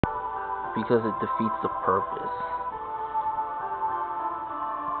because it defeats the purpose.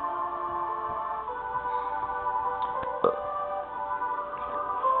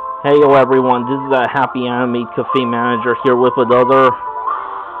 Hey yo everyone, this is HappyAnimaidCafeManager here with another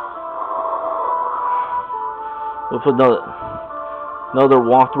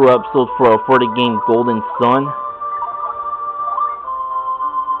walkthrough episode for the game Golden Sun.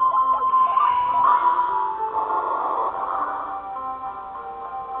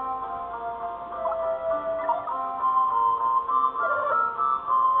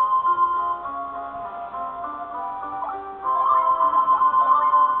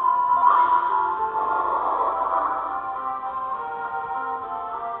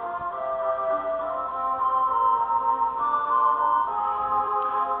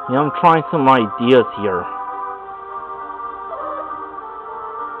 Yeah, I'm trying some ideas here.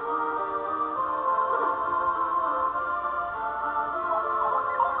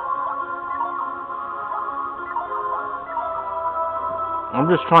 I'm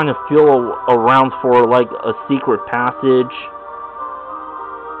just trying to feel around for like a secret passage.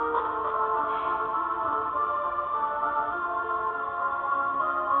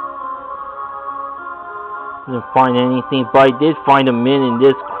 Didn't find anything, but I did find a mint in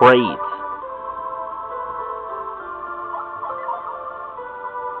this crate.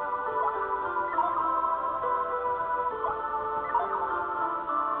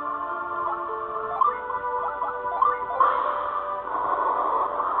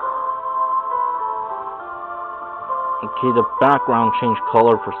 Okay, the background changed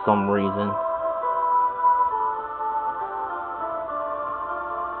color for some reason.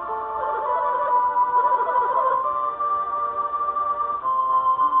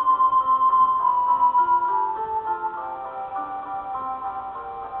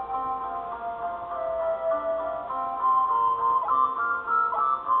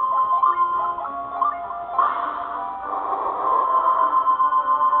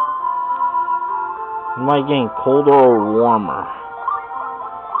 Am I getting colder or warmer?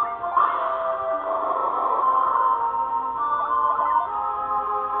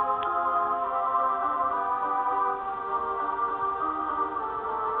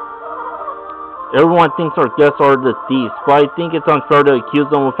 Everyone thinks our guests are the thieves, but I think it's unfair to accuse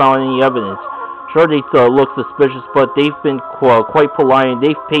them without any evidence. Sure, they look suspicious, but they've been quite polite and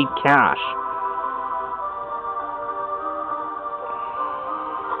they've paid cash.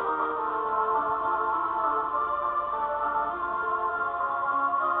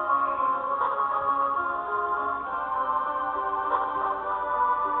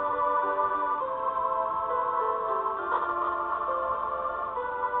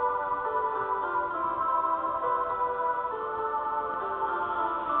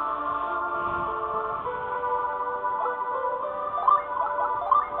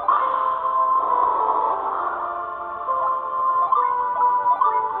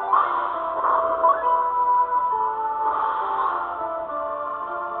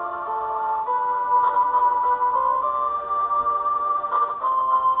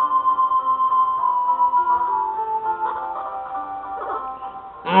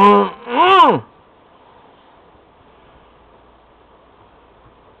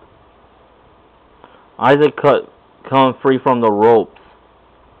 Isaac come free from the ropes.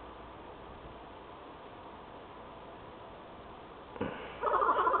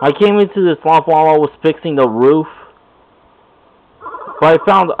 I came into this loft while I was fixing the roof, but I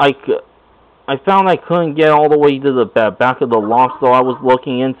found I couldn't get all the way to the back of the loft, so I was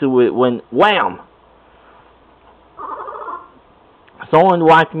looking into it when wham! Someone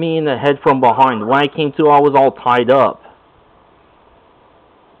whacked me in the head from behind. When I came to, I was all tied up.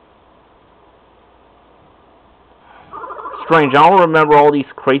 Strange, I don't remember all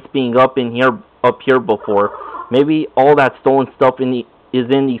these crates being up here before. Maybe all that stolen stuff is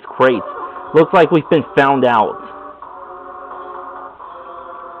in these crates. Looks like we've been found out.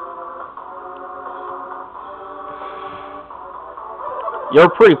 You're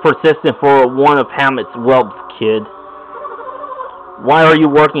pretty persistent for one of Hammett's whelps, kid. Why are you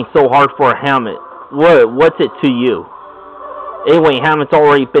working so hard for Hammett? What's it to you? Anyway, Hammett's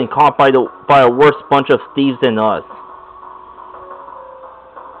already been caught by a worse bunch of thieves than us.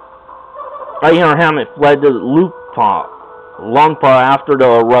 I hear Hammett fled to Lumpa after the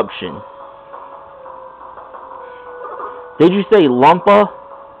eruption. Did you say Lumpa?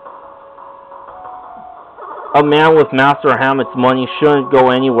 A man with Master Hammett's money shouldn't go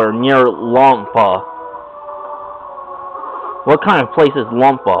anywhere near Lumpa. What kind of place is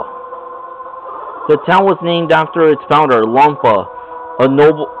Lumpa? The town was named after its founder, Lumpa,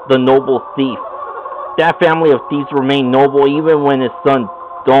 the noble thief. That family of thieves remained noble even when his son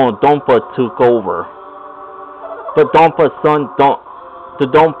Dompa took over. But Dompa's son, the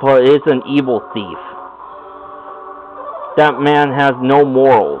Dompa is an evil thief. That man has no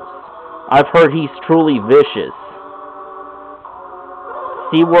morals. I've heard he's truly vicious.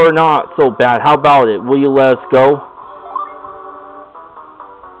 See, we're not so bad. How about it? Will you let us go?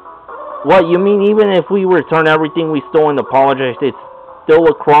 What, you mean even if we return everything we stole and apologize, it's still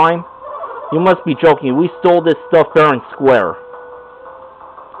a crime? You must be joking. We stole this stuff fair and square.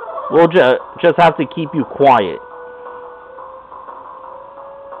 We'll just have to keep you quiet.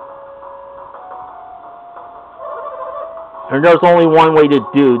 And there's only one way to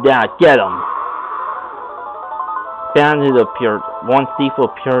do that. Get him. Bandit appeared. One thief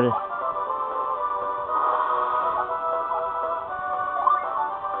appeared.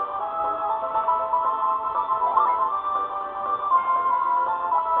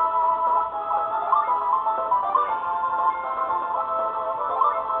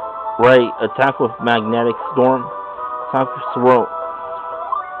 Right. Attack with magnetic storm. Attack with swirl.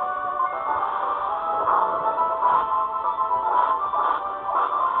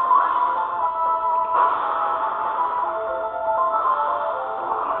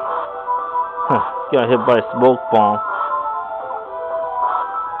 Got hit by a smoke bomb.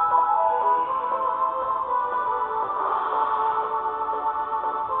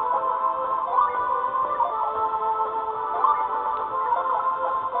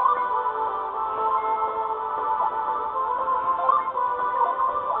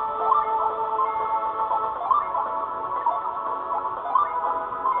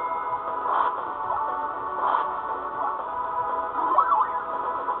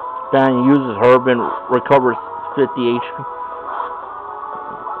 Bandit uses herb and recovers 50 HP.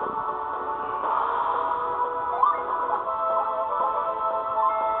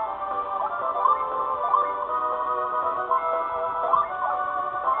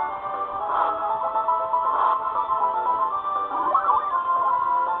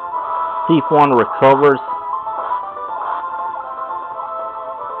 Thief 1 recovers.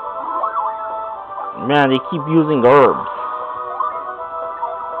 Man, they keep using herbs.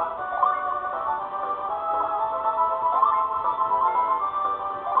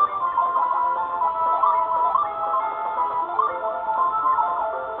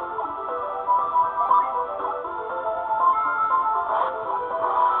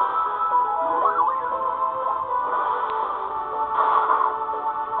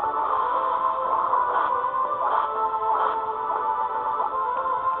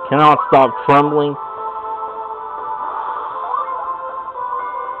 Cannot stop trembling.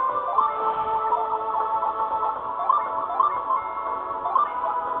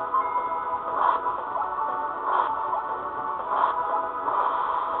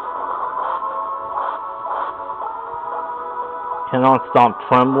 Cannot stop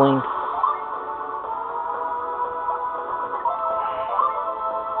trembling.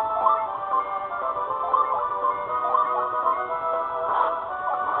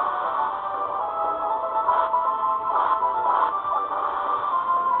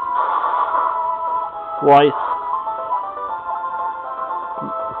 Slice.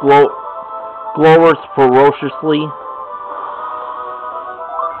 Glowers ferociously.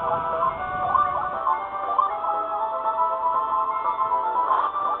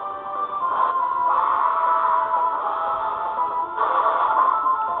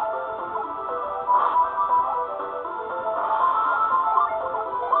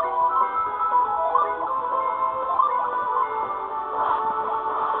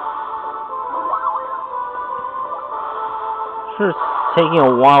 It's taking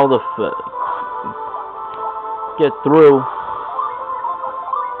a while to get through.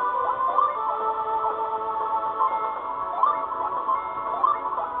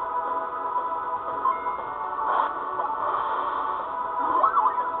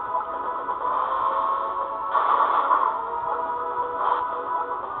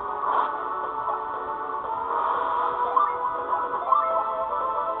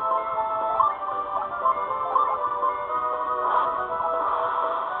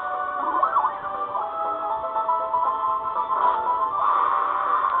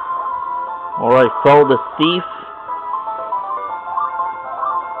 Alright, follow the thief.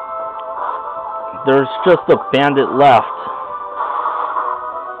 There's just a bandit left.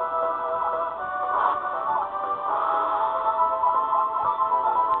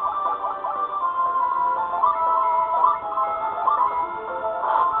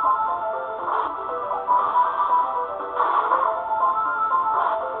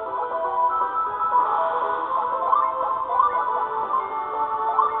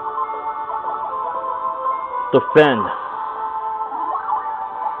 Defend.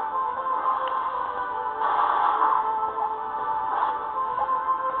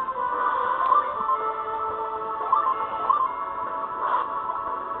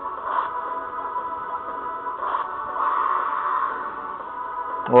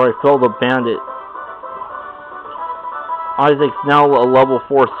 Or I fell the bandit. Isaac's now a level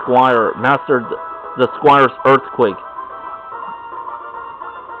 4 squire. Mastered the squire's earthquake.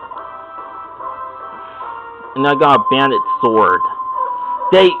 And I got a bandit sword.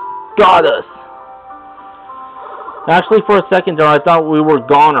 They got us! Actually, for a second there, I thought we were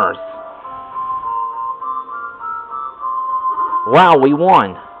goners. Wow, we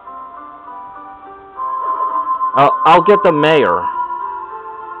won. I'll get the mayor.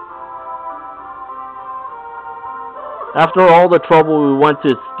 After all the trouble we went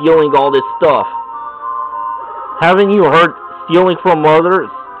to stealing all this stuff. Haven't you heard stealing from others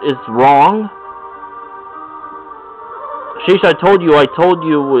is wrong? Sheesh, I told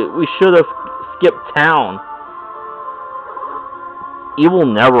you we should have skipped town. Evil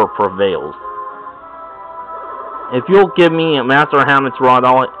never prevails. If you'll give me Master Hammett's rod,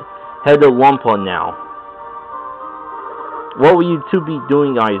 I'll head to Lumpa now. What will you two be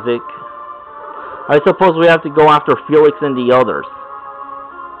doing, Isaac? I suppose we have to go after Felix and the others.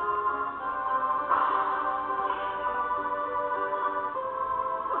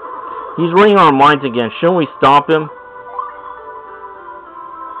 He's reading our minds again. Shouldn't we stop him?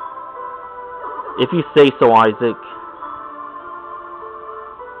 If you say so, Isaac.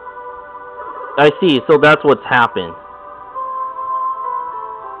 I see, so that's what's happened.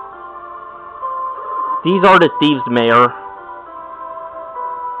 These are the thieves, Mayor.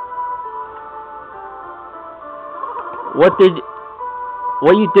 What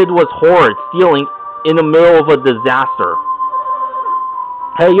you did was horrid, stealing in the middle of a disaster.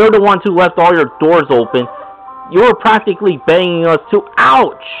 Hey, you're the ones who left all your doors open. You were practically begging us to...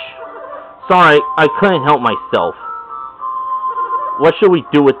 Ouch! Sorry, I couldn't help myself. What should we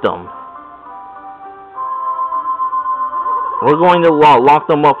do with them? We're going to lock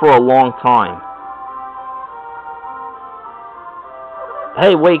them up for a long time.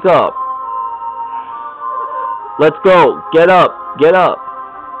 Hey, wake up. Let's go. Get up. Get up.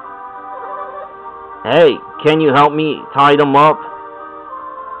 Hey, can you help me tie them up?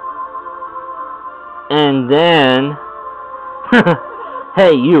 And then...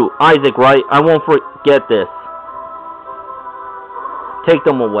 Hey, you, Isaac, right? I won't forget this. Take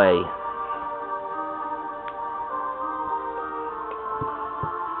them away.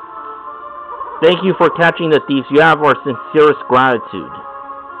 Thank you for catching the thieves. You have our sincerest gratitude.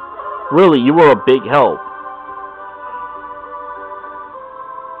 Really, you were a big help.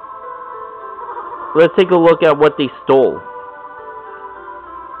 Let's take a look at what they stole.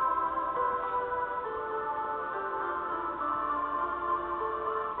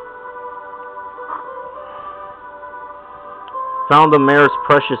 Found the mayor's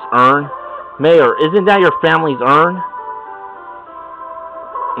precious urn. Mayor, isn't that your family's urn?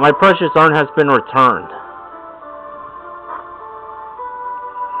 My precious urn has been returned.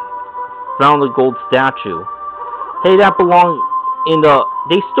 Found the gold statue. Hey, that belonged in the...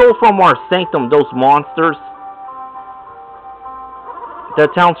 They stole from our sanctum, those monsters. The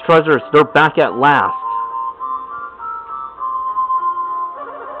town's treasures, they're back at last.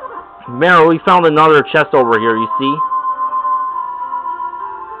 Mayor, we found another chest over here, you see?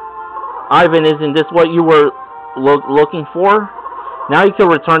 Ivan, isn't this what you were looking for? Now you can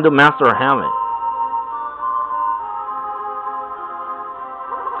return to Master Hammett.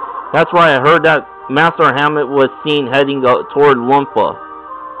 That's right, I heard that Master Hammett was seen heading toward Lumpa.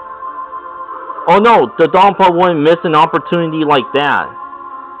 Oh no, the Dompa wouldn't miss an opportunity like that.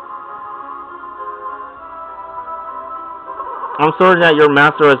 I'm certain that your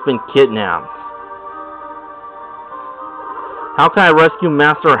master has been kidnapped. How can I rescue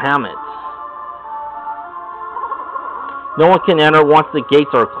Master Hammett? No one can enter once the gates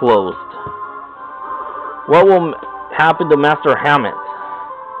are closed. What will happen to Master Hammett?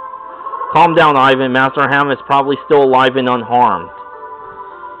 Calm down, Ivan. Master Hammett's probably still alive and unharmed.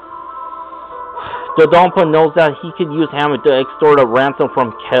 The Dompa knows that he could use Hammett to extort a ransom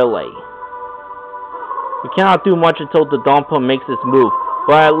from Kele. We cannot do much until the Dompa makes his move,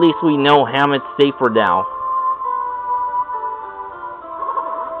 but at least we know Hammett's safer now.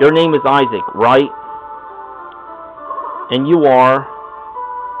 Your name is Isaac, right? And you are...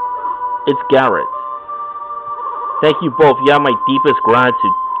 It's Garrett. Thank you both. You have my deepest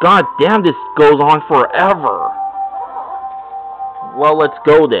gratitude. God damn, this goes on forever. Well, let's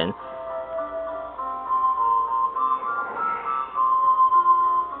go then.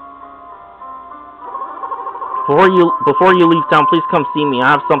 Before you leave town, please come see me.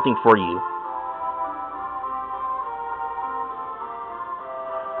 I have something for you.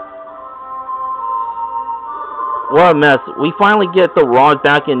 What a mess. We finally get the rod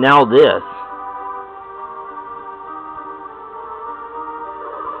back and now this.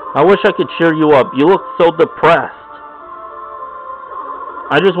 I wish I could cheer you up. You look so depressed.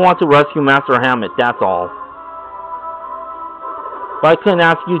 I just want to rescue Master Hammett, that's all. But I couldn't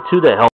ask you two to help.